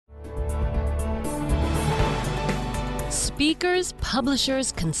Speakers,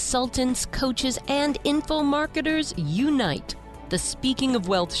 publishers, consultants, coaches, and info marketers unite. The Speaking of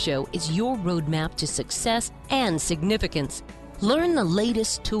Wealth Show is your roadmap to success and significance. Learn the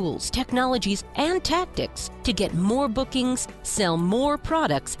latest tools, technologies, and tactics to get more bookings, sell more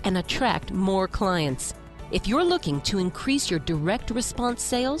products, and attract more clients. If you're looking to increase your direct response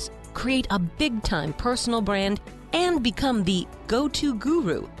sales, create a big-time personal brand, and become the go-to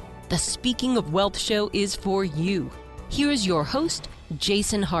guru, the Speaking of Wealth Show is for you. Here's your host,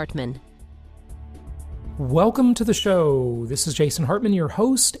 Jason Hartman. Welcome to the show. This is Jason Hartman, your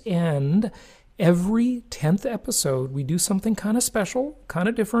host, and every 10th episode, we do something kind of special, kind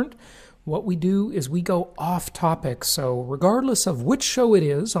of different. What we do is we go off topic. So regardless of which show it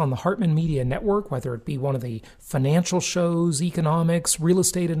is on the Hartman Media Network, whether it be one of the financial shows, economics, real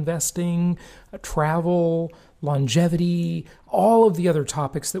estate investing, travel, longevity, all of the other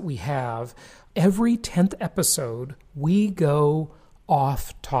topics that we have, every 10th episode, we go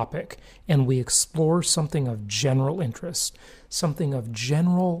off topic and we explore something of general interest, something of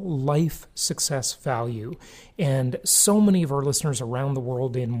general life success value. And so many of our listeners around the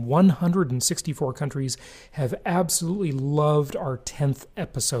world in 164 countries have absolutely loved our 10th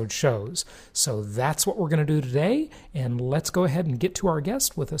episode shows. So that's what we're going to do today. And let's go ahead and get to our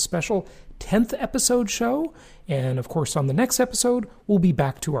guest with a special 10th episode show. And of course, on the next episode, we'll be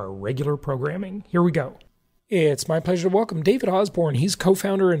back to our regular programming. Here we go. It's my pleasure to welcome David Osborn. He's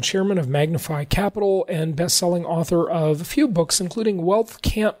co-founder and chairman of Magnify Capital and best-selling author of a few books, including Wealth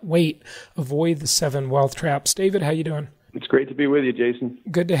Can't Wait, Avoid the 7 Wealth Traps. David, how you doing? It's great to be with you, Jason.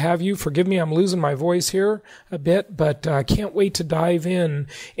 Good to have you. Forgive me, I'm losing my voice here a bit, but I can't wait to dive in.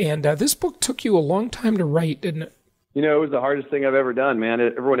 And this book took you a long time to write, didn't it? You know, it was the hardest thing I've ever done, man.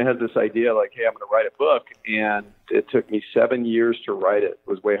 Everyone has this idea like, hey, I'm going to write a book. And it took me 7 years to write it. It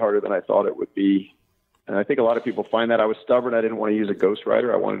was way harder than I thought it would be. And I think a lot of people find that I was stubborn. I didn't want to use a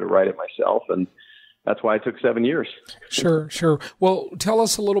ghostwriter. I wanted to write it myself. And that's why it took 7 years. Sure. Well, tell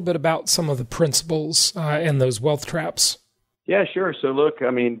us a little bit about some of the principles and those wealth traps. Yeah, sure. So look, I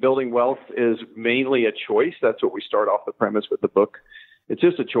mean, building wealth is mainly a choice. That's what we start off the premise with the book. It's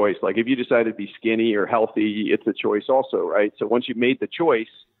just a choice. Like if you decide to be skinny or healthy, it's a choice also, right? So once you've made the choice,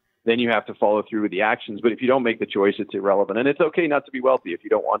 then you have to follow through with the actions. But if you don't make the choice, it's irrelevant. And it's okay not to be wealthy if you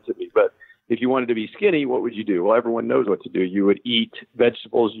don't want to be. But if you wanted to be skinny, what would you do? Well, everyone knows what to do. You would eat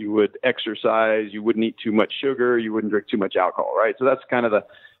vegetables, you would exercise, you wouldn't eat too much sugar, you wouldn't drink too much alcohol, right? So that's kind of the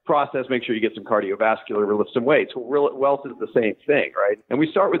process. Make sure you get some cardiovascular, lift some weights. Well, wealth is the same thing, right? And we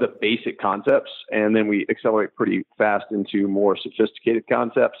start with the basic concepts, and then we accelerate pretty fast into more sophisticated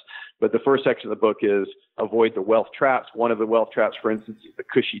concepts. But the first section of the book is avoid the wealth traps. One of the wealth traps, for instance, is the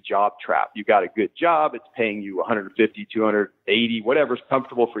cushy job trap. You got a good job. It's paying you 150, 280, whatever's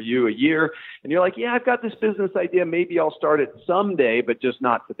comfortable for you a year. And you're like, yeah, I've got this business idea. Maybe I'll start it someday, but just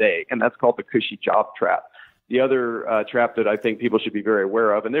not today. And that's called the cushy job trap. The other trap that I think people should be very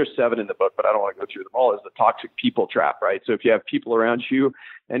aware of, and there's 7 in the book, but I don't want to go through them all, is the toxic people trap, right? So if you have people around you,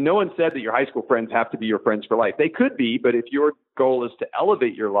 and no one said that your high school friends have to be your friends for life. They could be, but if your goal is to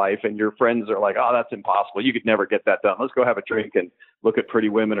elevate your life and your friends are like, oh, that's impossible. You could never get that done. Let's go have a drink and look at pretty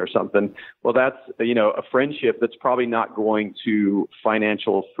women or something. Well, that's, a friendship that's probably not going to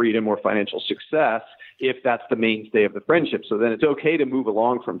financial freedom or financial success if that's the mainstay of the friendship. So then it's okay to move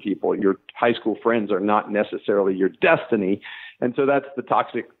along from people. Your high school friends are not necessarily your destiny. And so that's the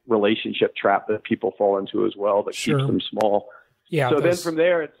toxic relationship trap that people fall into as well that keeps them small. Yeah. So then from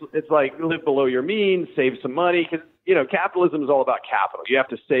there, it's like live below your means, save some money, because, capitalism is all about capital. You have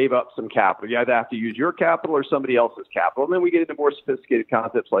to save up some capital. You either have to use your capital or somebody else's capital. And then we get into more sophisticated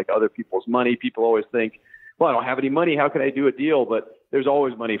concepts like other people's money. People always think, well, I don't have any money. How can I do a deal? But there's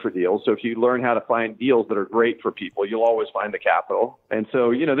always money for deals. So if you learn how to find deals that are great for people, you'll always find the capital. And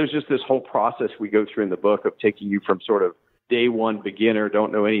so, there's just this whole process we go through in the book of taking you from sort of day one beginner,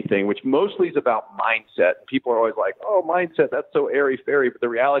 don't know anything, which mostly is about mindset. People are always like, oh, mindset, that's so airy-fairy. But the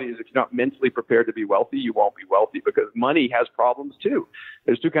reality is if you're not mentally prepared to be wealthy, you won't be wealthy because money has problems too.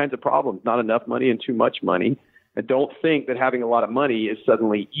 There's 2 kinds of problems, not enough money and too much money. And don't think that having a lot of money is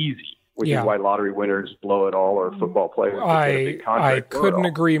suddenly easy, which is why lottery winners blow it all or football players. I couldn't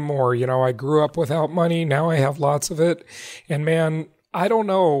agree more. I grew up without money. Now I have lots of it. And man, I don't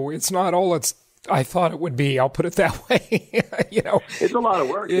know. It's not all I thought it would be. I'll put it that way. It's a lot of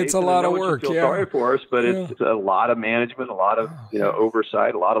work. It's a lot of work. Feel sorry for us, but it's a lot of management, a lot of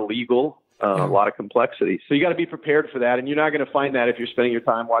oversight, a lot of legal, a lot of complexity. So you got to be prepared for that, and you're not going to find that if you're spending your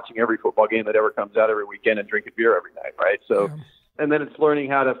time watching every football game that ever comes out every weekend and drinking beer every night, right? So. Yeah. And then it's learning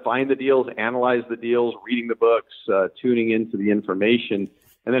how to find the deals, analyze the deals, reading the books, tuning into the information.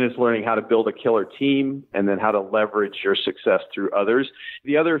 And then it's learning how to build a killer team and then how to leverage your success through others.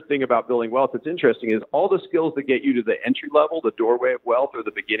 The other thing about building wealth that's interesting is all the skills that get you to the entry level, the doorway of wealth, or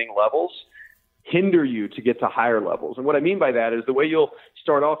the beginning levels, hinder you to get to higher levels. And what I mean by that is the way you'll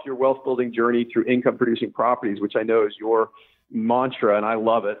start off your wealth building journey through income producing properties, which I know is your mantra, and I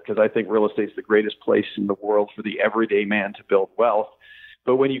love it because I think real estate's the greatest place in the world for the everyday man to build wealth.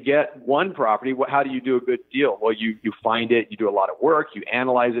 But when you get one property, how do you do a good deal? Well, you find it, you do a lot of work, you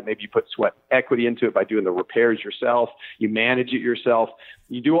analyze it, maybe you put sweat equity into it by doing the repairs yourself, you manage it yourself,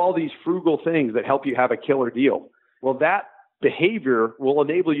 you do all these frugal things that help you have a killer deal. Well, that behavior will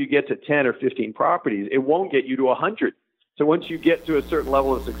enable you to get to 10 or 15 properties. It won't get you to 100. So once you get to a certain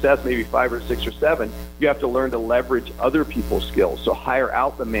level of success, maybe 5 or 6 or 7, you have to learn to leverage other people's skills. So hire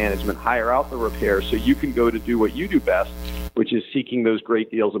out the management, hire out the repairs so you can go to do what you do best, which is seeking those great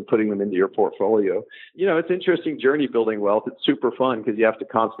deals and putting them into your portfolio. You know, it's an interesting journey building wealth. It's super fun because you have to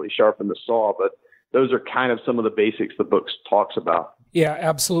constantly sharpen the saw, but those are kind of some of the basics the book talks about. Yeah,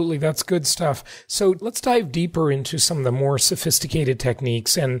 absolutely. That's good stuff. So let's dive deeper into some of the more sophisticated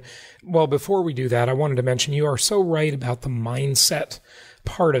techniques. And well, before we do that, I wanted to mention you are so right about the mindset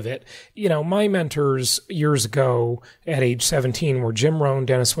part of it. You know, my mentors years ago at age 17 were Jim Rohn,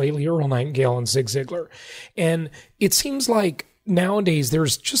 Dennis Waitley, Earl Nightingale, and Zig Ziglar. And it seems like nowadays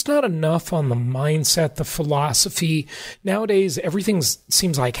there's just not enough on the mindset, the philosophy. Nowadays, everything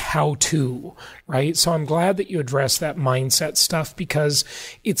seems like how to, right? So I'm glad that you address that mindset stuff because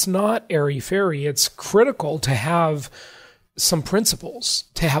it's not airy-fairy. It's critical to have some principles,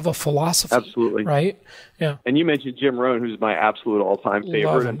 to have a philosophy. Absolutely. Right? Yeah. And you mentioned Jim Rohn, who's my absolute all-time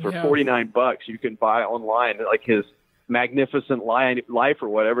favorite. And for $49, you can buy online like his Magnificent Life or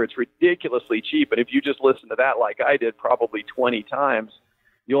whatever. It's ridiculously cheap. And if you just listen to that like I did probably 20 times,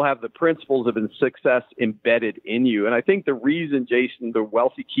 you'll have the principles of success embedded in you. And I think the reason, Jason, the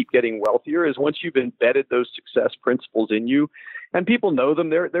wealthy keep getting wealthier is once you've embedded those success principles in you, and people know them,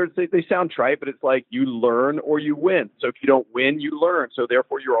 they sound trite, but it's like you learn or you win. So if you don't win, you learn. So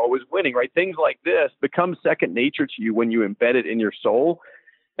therefore, you're always winning, right? Things like this become second nature to you when you embed it in your soul.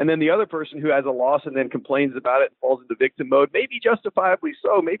 And then the other person who has a loss and then complains about it and falls into victim mode, maybe justifiably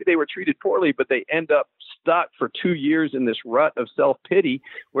so. Maybe they were treated poorly, but they end up stuck for 2 years in this rut of self-pity.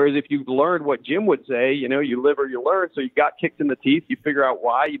 Whereas if you've learned what Jim would say, you know, you live or you learn. So you got kicked in the teeth. You figure out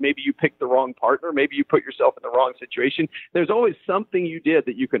why. Maybe you picked the wrong partner. Maybe you put yourself in the wrong situation. There's always something you did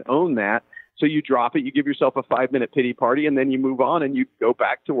that you can own that. So you drop it, you give yourself a 5-minute pity party, and then you move on and you go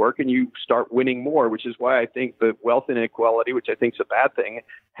back to work and you start winning more, which is why I think the wealth inequality, which I think is a bad thing,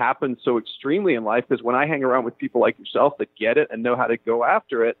 happens so extremely in life. Because when I hang around with people like yourself that get it and know how to go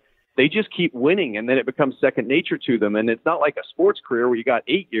after it, they just keep winning, and then it becomes second nature to them. And it's not like a sports career where you got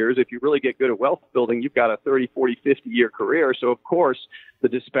 8 years. If you really get good at wealth building, you've got a 30, 40, 50-year career. So, of course, the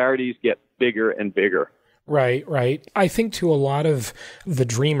disparities get bigger and bigger. Right, right. I think to a lot of the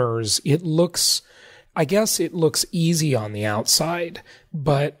dreamers, it looks easy on the outside.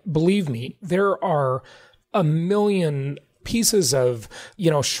 But believe me, there are a million pieces of,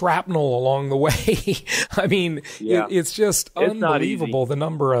 shrapnel along the way. I mean, it's just unbelievable the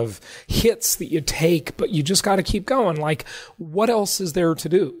number of hits that you take, but you just got to keep going. Like, what else is there to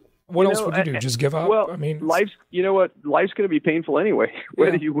do? What else would you do? Just give up? Well, I mean, life's going to be painful anyway,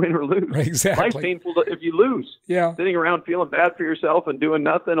 whether you win or lose. Exactly. Life's painful if you lose. Yeah. Sitting around feeling bad for yourself and doing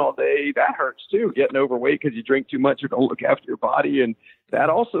nothing all day, that hurts too. Getting overweight because you drink too much or don't look after your body, and that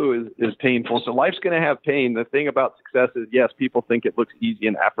also is painful. So life's going to have pain. The thing about success is, yes, people think it looks easy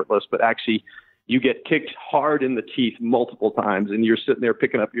and effortless, but actually you get kicked hard in the teeth multiple times, and you're sitting there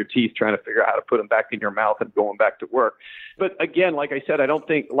picking up your teeth, trying to figure out how to put them back in your mouth and going back to work. But again, like I said, I don't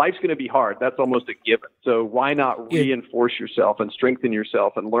think life's going to be hard. That's almost a given. So why not reinforce yourself and strengthen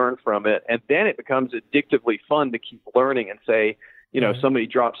yourself and learn from it? And then it becomes addictively fun to keep learning and say, somebody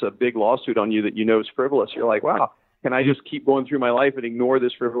drops a big lawsuit on you that you know is frivolous. You're like, wow, can I just keep going through my life and ignore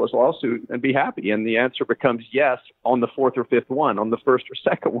this frivolous lawsuit and be happy? And the answer becomes yes on the fourth or fifth one. On the first or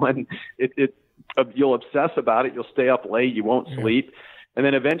second one, you'll obsess about it. You'll stay up late. You won't sleep. And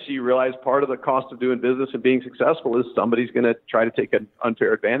then eventually you realize part of the cost of doing business and being successful is somebody's going to try to take an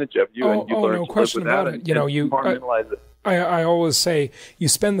unfair advantage of you. And you learn no to question live with about that it. and compartmentalize it. I always say you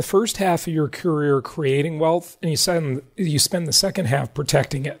spend the first half of your career creating wealth, and you spend the second half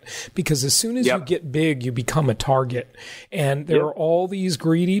protecting it. Because as soon as you get big, you become a target. And there are all these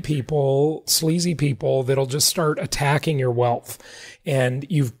greedy people, sleazy people that'll just start attacking your wealth. And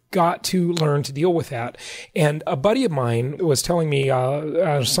you've got to learn to deal with that. And a buddy of mine was telling me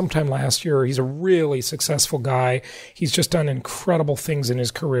sometime last year, he's a really successful guy. He's just done incredible things in his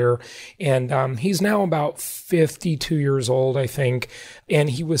career. And he's now about 52 years years old, I think. And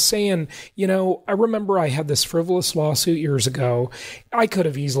he was saying, I remember I had this frivolous lawsuit years ago. I could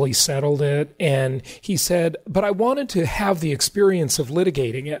have easily settled it. And he said, but I wanted to have the experience of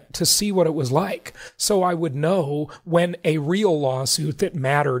litigating it to see what it was like, so I would know when a real lawsuit that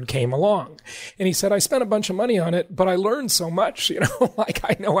mattered came along. And he said, I spent a bunch of money on it, but I learned so much, like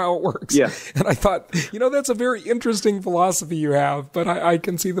I know how it works. Yeah. And I thought, that's a very interesting philosophy you have, but I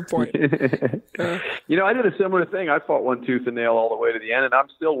can see the point. I did a similar thing. I fought one tooth and nail all the way to the end, and I'm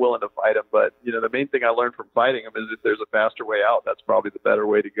still willing to fight them. But, the main thing I learned from fighting them is if there's a faster way out, that's probably the better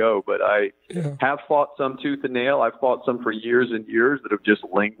way to go. But I have fought some tooth and nail. I've fought some for years and years that have just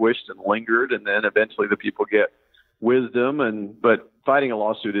languished and lingered, and then eventually the people get wisdom. But fighting a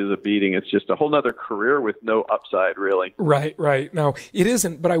lawsuit is a beating. It's just a whole nother career with no upside, really. Right. No, it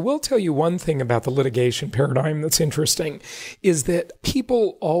isn't. But I will tell you one thing about the litigation paradigm that's interesting is that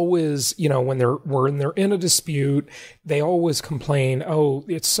people always, when they're in a dispute, they always complain, oh,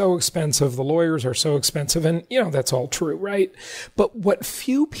 it's so expensive. The lawyers are so expensive. And, that's all true, right? But what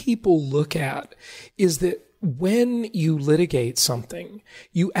few people look at is that when you litigate something,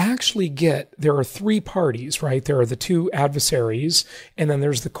 you actually there are three parties, right? There are the two adversaries, and then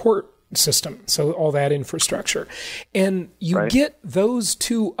there's the court system. So all that infrastructure. And you get those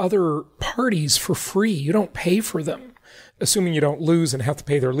two other parties for free. You don't pay for them, assuming you don't lose and have to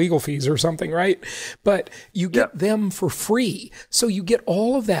pay their legal fees or something, right? But you get them for free. So you get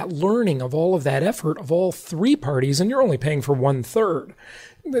all of that learning of all of that effort of all three parties, and you're only paying for 1/3.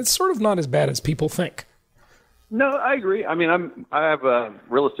 It's sort of not as bad as people think. No, I agree. I mean, I have a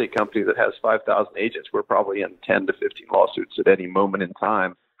real estate company that has 5,000 agents. We're probably in 10 to 15 lawsuits at any moment in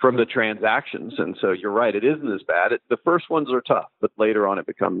time from the transactions. And so you're right, it isn't as bad. The first ones are tough, but later on it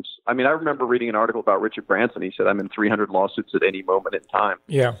becomes, I remember reading an article about Richard Branson. He said, I'm in 300 lawsuits at any moment in time.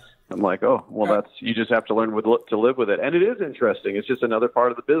 Yeah. I'm like, oh, well, you just have to learn to live with it. And it is interesting. It's just another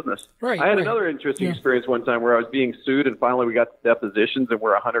part of the business. Right. I had another interesting experience one time where I was being sued, and finally we got the depositions, and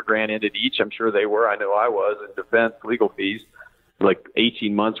we're $100,000 into each. I'm sure they were. I know I was in defense, legal fees. Like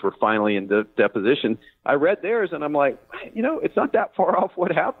 18 months, we're finally in the deposition. I read theirs, and I'm like, it's not that far off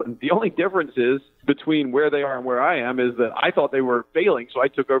what happened. The only difference is between where they are and where I am is that I thought they were failing, so I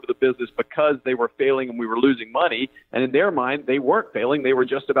took over the business because they were failing and we were losing money. And in their mind, they weren't failing. They were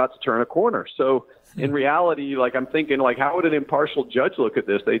just about to turn a corner. So in reality, I'm thinking, how would an impartial judge look at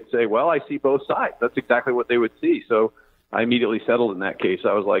this? They'd say, well, I see both sides. That's exactly what they would see. So I immediately settled in that case.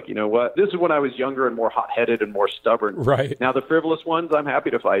 I was like, you know what? This is when I was younger and more hot-headed and more stubborn. Right. Now the frivolous ones, I'm happy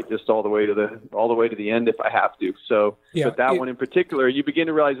to fight just all the way to the end if I have to. So, but that one in particular, you begin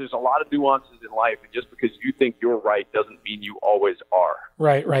to realize there's a lot of nuances in life, and just because you think you're right doesn't mean you always are.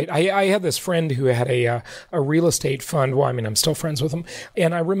 Right. I had this friend who had a real estate fund. Well, I'm still friends with him.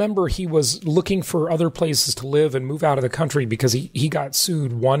 And I remember he was looking for other places to live and move out of the country because he got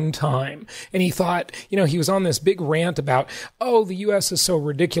sued one time. And he thought, he was on this big rant about, oh, the U.S. is so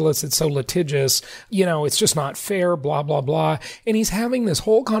ridiculous. It's so litigious. It's just not fair, blah, blah, blah. And he's having this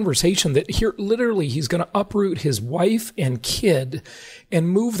whole conversation that here, literally, he's going to uproot his wife and kid and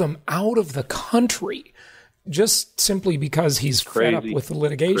move them out of the country. Just simply because he's fed up with the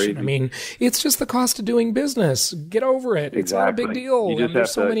litigation. Crazy. It's just the cost of doing business. Get over it. It's not a big deal.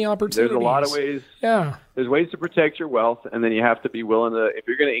 There's so many opportunities. There's a lot of ways. Yeah. There's ways to protect your wealth, and then you have to be willing to, if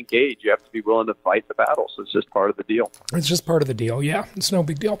you're going to engage, you have to be willing to fight the battle. So it's just part of the deal. It's just part of the deal. Yeah. It's no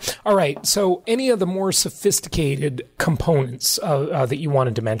big deal. All right. So any of the more sophisticated components that you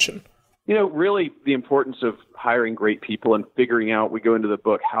wanted to mention? Really the importance of hiring great people and figuring out, we go into the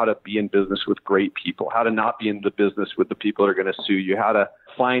book, how to be in business with great people, how to not be in the business with the people that are going to sue you, how to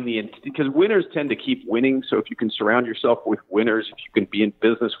find because winners tend to keep winning. So if you can surround yourself with winners, if you can be in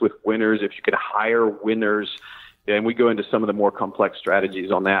business with winners, if you can hire winners, and we go into some of the more complex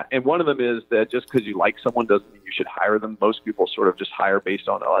strategies on that. And one of them is that just because you like someone doesn't mean you should hire them. Most people sort of just hire based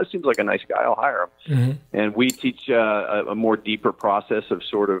on, oh, it seems like a nice guy, I'll hire him. Mm-hmm. And we teach a more deeper process of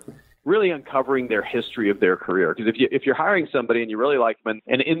sort of really uncovering their history of their career. Because if you're hiring somebody and you really like them,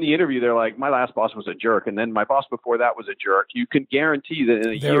 and in the interview they're like, my last boss was a jerk, and then my boss before that was a jerk, you can guarantee that in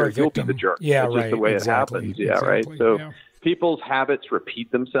a year you'll be the jerk. Yeah, that's just the way it happens. Yeah, right. So people's habits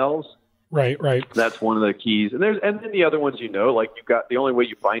repeat themselves. Right. That's one of the keys. And then the other ones, like you've got, the only way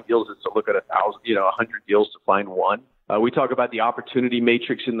you find deals is to look at 100 deals to find one. We talk about the opportunity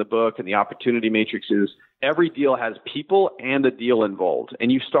matrix in the book, and the opportunity matrix is every deal has people and a deal involved. And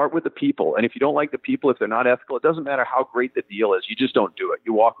you start with the people. And if you don't like the people, if they're not ethical, it doesn't matter how great the deal is. You just don't do it.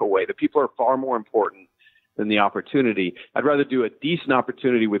 You walk away. The people are far more important than the opportunity. I'd rather do a decent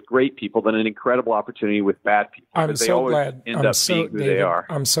opportunity with great people than an incredible opportunity with bad people. I'm so glad. End up being who they are.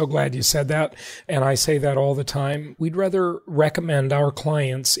 I'm so glad you said that. And I say that all the time. We'd rather recommend our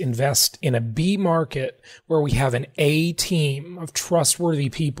clients invest in a B market where we have an A team of trustworthy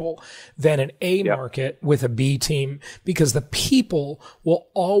people than an A market with a B team, because the people will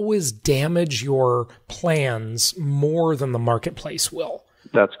always damage your plans more than the marketplace will.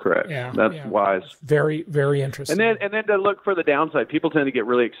 That's correct. That's wise. Very, very interesting. And then to look for the downside, people tend to get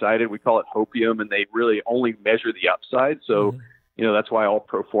really excited. We call it hopium, and they really only measure the upside. So, that's why all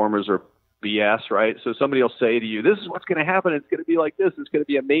pro formas are BS, right? So somebody will say to you, this is what's going to happen. It's going to be like this. It's going to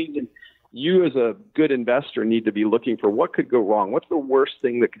be amazing. You as a good investor need to be looking for what could go wrong. What's the worst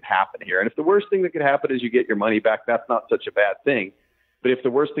thing that could happen here? And if the worst thing that could happen is you get your money back, that's not such a bad thing. But if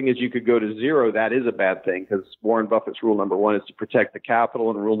the worst thing is you could go to zero, that is a bad thing, because Warren Buffett's rule number 1 is to protect the capital,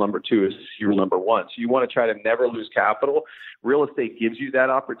 and rule number 2 is rule number 1. So you want to try to never lose capital. Real estate gives you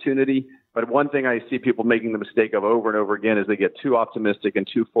that opportunity. But one thing I see people making the mistake of over and over again is they get too optimistic and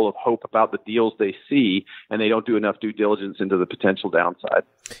too full of hope about the deals they see, and they don't do enough due diligence into the potential downside.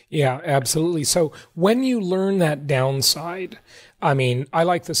 Yeah, absolutely. So when you learn that downside, I mean, I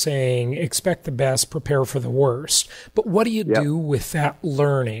like the saying, expect the best, prepare for the worst. But what do you do with that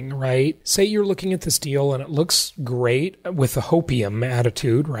learning, right? Say you're looking at this deal and it looks great with the hopium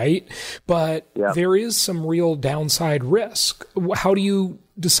attitude, right? But there is some real downside risk. How do you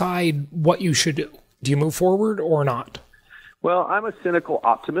decide what you should do? Do you move forward or not? Well, I'm a cynical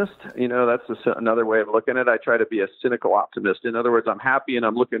optimist. That's another way of looking at it. I try to be a cynical optimist. In other words, I'm happy and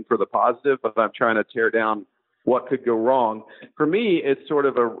I'm looking for the positive, but I'm trying to tear down what could go wrong. For me, it's sort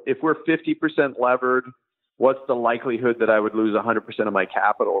of if we're 50% levered, what's the likelihood that I would lose 100% of my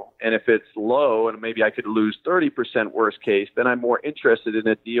capital? And if it's low and maybe I could lose 30% worst case, then I'm more interested in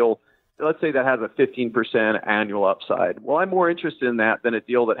a deal, let's say that has a 15% annual upside. Well, I'm more interested in that than a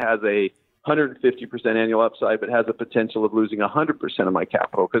deal that has a 150% annual upside, but has a potential of losing 100% of my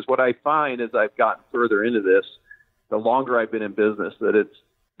capital. Because what I find as I've gotten further into this, the longer I've been in business, that it's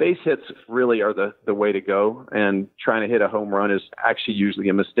base hits really are the way to go, and trying to hit a home run is actually usually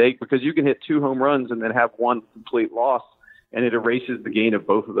a mistake, because you can hit 2 home runs and then have 1 complete loss, and it erases the gain of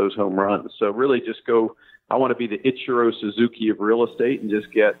both of those home runs. So really just go, I want to be the Ichiro Suzuki of real estate and just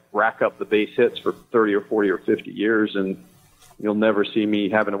rack up the base hits for 30 or 40 or 50 years, and you'll never see me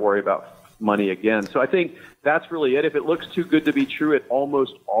having to worry about money again. So I think that's really it. If it looks too good to be true, it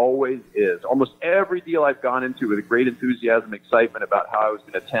almost always is. Almost every deal I've gone into with a great enthusiasm, excitement about how I was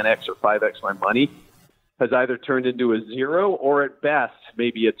going to 10x or 5x my money has either turned into a 0 or at best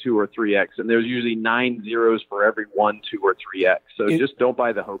maybe a 2 or 3x. And there's usually 9 zeros for every 1, 2, or 3x. So just don't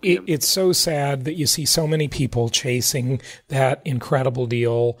buy the hopium. It's so sad that you see so many people chasing that incredible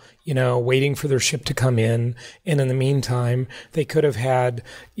deal, waiting for their ship to come in. And in the meantime, they could have had,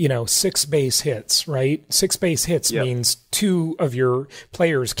 6 base hits, right? 6 base hits means 2 of your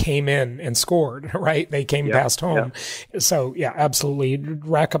players came in and scored, right? They came past home. So absolutely.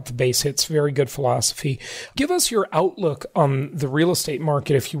 Rack up the base hits. Very good philosophy. Give us your outlook on the real estate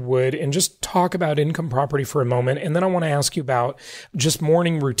market, if you would, and just talk about income property for a moment. And then I want to ask you about just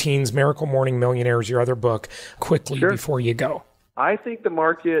morning routines, Miracle Morning Millionaires, your other book, quickly before you go. I think the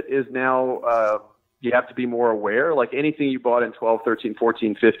market is now, you have to be more aware. Like anything you bought in 12, 13,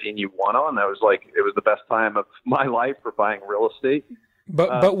 14, 15, you won on. That was it was the best time of my life for buying real estate.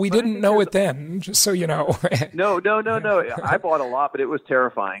 But we didn't know it then, just so you know. No. I bought a lot, but it was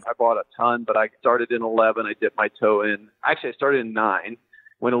terrifying. I bought a ton, but I started in 11. I dipped my toe in. Actually, I started in 9,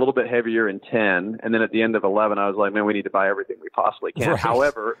 went a little bit heavier in 10. And then at the end of 11, I was like, man, we need to buy everything we possibly can. Right.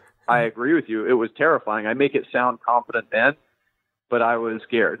 However, I agree with you. It was terrifying. I make it sound confident then, but I was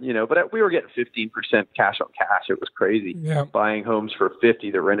scared, but we were getting 15% cash on cash. It was crazy. Yeah. Buying homes for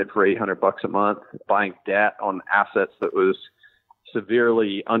 $50 that rented for $800 a month, buying debt on assets that was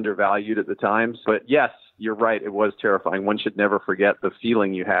severely undervalued at the time. But yes, you're right. It was terrifying. One should never forget the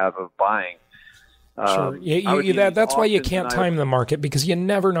feeling you have of buying. Sure. That's why you can't time the market, because you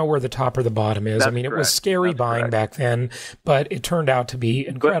never know where the top or the bottom is. I mean, it was scary buying back then, but it turned out to be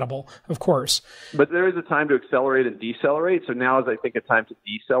incredible, of course. But there is a time to accelerate and decelerate. So now is, I think, a time to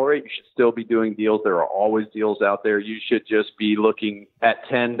decelerate. You should still be doing deals. There are always deals out there. You should just be looking at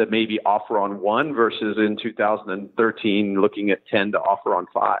 10 to maybe offer on 1 versus in 2013 looking at 10 to offer on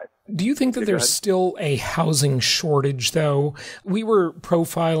 5. Do you think that there's still a housing shortage, though? We were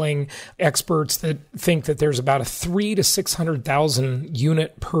profiling experts that think that there's about a 300,000 to 600,000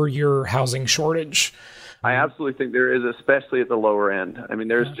 unit per year housing shortage. I absolutely think there is, especially at the lower end. I mean,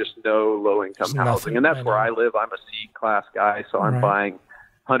 there's just no low-income housing. And that's where I live. I'm a C-class guy, so I'm buying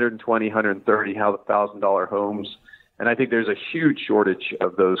 120, 130, $1,000 homes. And I think there's a huge shortage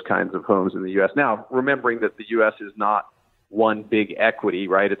of those kinds of homes in the U.S. Now, remembering that the U.S. is not one big equity,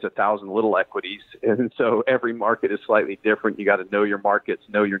 right? It's 1,000 little equities. And so every market is slightly different. You got to know your markets,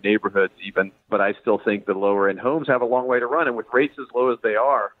 know your neighborhoods even. But I still think the lower end homes have a long way to run. And with rates as low as they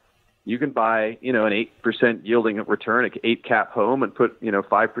are, you can buy, an 8% yielding return, an 8 cap home and put,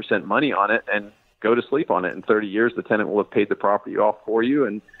 5% money on it and go to sleep on it. In 30 years, the tenant will have paid the property off for you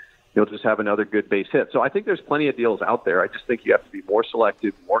and you'll just have another good base hit. So I think there's plenty of deals out there. I just think you have to be more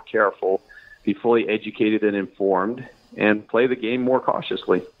selective, more careful, be fully educated and informed, and play the game more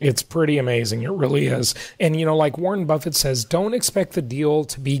cautiously. It's pretty amazing. It really is. And, like Warren Buffett says, don't expect the deal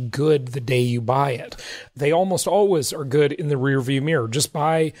to be good the day you buy it. They almost always are good in the rearview mirror. Just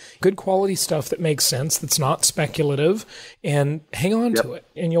buy good quality stuff that makes sense, that's not speculative, and hang on to it,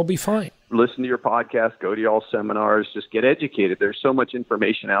 and you'll be fine. Listen to your podcast, go to y'all seminars, just get educated. There's so much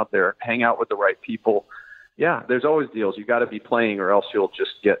information out there. Hang out with the right people. Yeah, there's always deals. You got to be playing or else you'll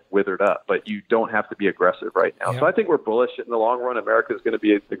just get withered up. But you don't have to be aggressive right now. Yeah. So I think we're bullish in the long run. America is going to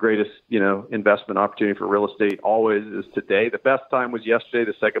be the greatest, investment opportunity for real estate always is today. The best time was yesterday.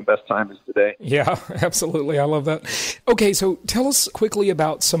 The second best time is today. Yeah, absolutely. I love that. Okay, so tell us quickly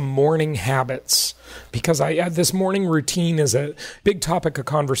about some morning habits, because this morning routine is a big topic of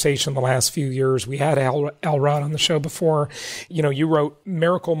conversation the last few years. We had Al Rod on the show before. You wrote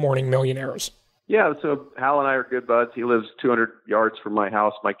Miracle Morning Millionaires. Yeah, so Hal and I are good buds. He lives 200 yards from my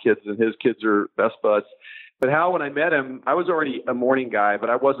house. My kids and his kids are best buds. But Hal, when I met him, I was already a morning guy, but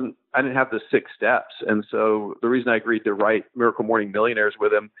I didn't have the 6 steps. And so the reason I agreed to write Miracle Morning Millionaires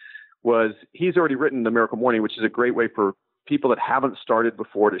with him was he's already written The Miracle Morning, which is a great way for people that haven't started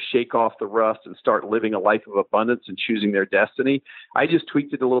before to shake off the rust and start living a life of abundance and choosing their destiny. I just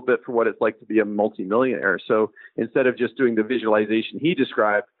tweaked it a little bit for what it's like to be a multimillionaire. So instead of just doing the visualization he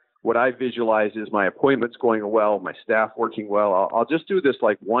described, what I visualize is my appointments going well, my staff working well. I'll just do this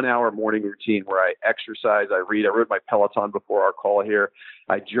 1 hour morning routine where I exercise, I read. I read my Peloton before our call here.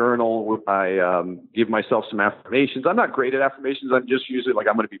 I journal. I give myself some affirmations. I'm not great at affirmations. I'm just usually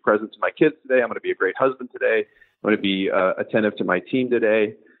I'm going to be present to my kids today. I'm going to be a great husband today. I'm going to be attentive to my team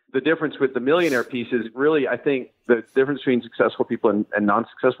today. The difference with the millionaire piece is really, I think the difference between successful people and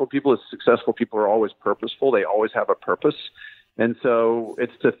non-successful people is successful people are always purposeful. They always have a purpose. And so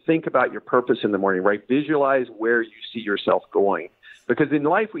it's to think about your purpose in the morning, right? Visualize where you see yourself going. Because in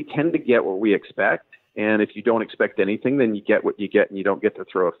life, we tend to get what we expect. And if you don't expect anything, then you get what you get and you don't get to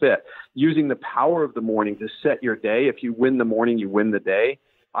throw a fit. Using the power of the morning to set your day. If you win the morning, you win the day.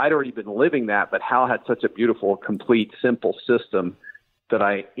 I'd already been living that, but Hal had such a beautiful, complete, simple system that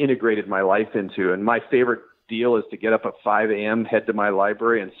I integrated my life into. And my favorite deal is to get up at 5 a.m., head to my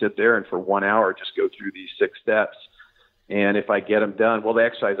library and sit there and for 1 hour, just go through these 6 steps. And if I get them done, the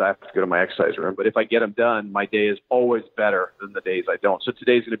exercise, I have to go to my exercise room. But if I get them done, my day is always better than the days I don't. So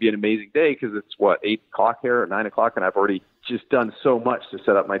today's going to be an amazing day because it's 8 o'clock here or 9 o'clock, and I've already just done so much to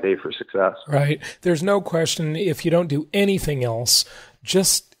set up my day for success. Right. There's no question if you don't do anything else,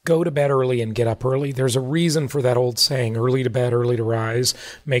 just go to bed early and get up early. There's a reason for that old saying, early to bed, early to rise,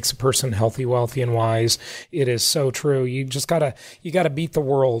 makes a person healthy, wealthy, and wise. It is so true. You just gotta beat the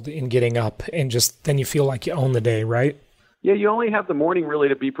world in getting up, and just then you feel like you own the day, right? Yeah, you only have the morning really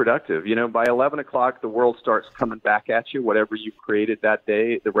to be productive. By 11 o'clock, the world starts coming back at you, whatever you've created that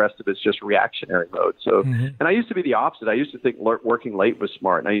day. The rest of it's just reactionary mode. So, And I used to be the opposite. I used to think working late was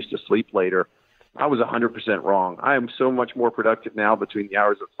smart, and I used to sleep later. I was 100% wrong. I am so much more productive now between the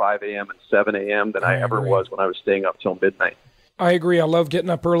hours of 5 a.m. and 7 a.m. than I ever was when I was staying up till midnight. I agree. I love getting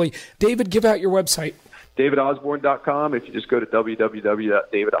up early. David, give out your website. DavidOsborn.com. If you just go to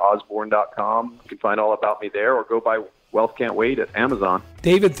www.davidosborn.com, you can find all about me there, or go buy Wealth Can't Wait at Amazon.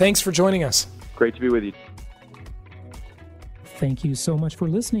 David, thanks for joining us. Great to be with you. Thank you so much for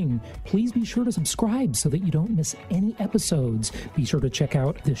listening. Please be sure to subscribe so that you don't miss any episodes. Be sure to check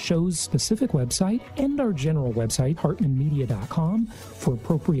out the show's specific website and our general website, hartmanmedia.com, for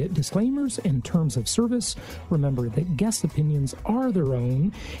appropriate disclaimers and terms of service. Remember that guest opinions are their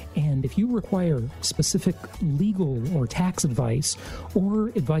own, and if you require specific legal or tax advice or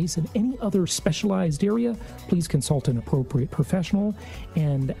advice in any other specialized area, please consult an appropriate professional.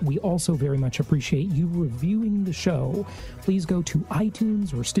 And we also very much appreciate you reviewing the show. Please go to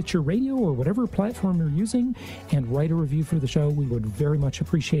iTunes or Stitcher Radio or whatever platform you're using and write a review for the show. We would very much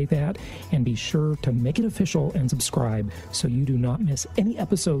appreciate that. And be sure to make it official and subscribe so you do not miss any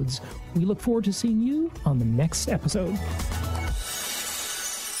episodes. We look forward to seeing you on the next episode.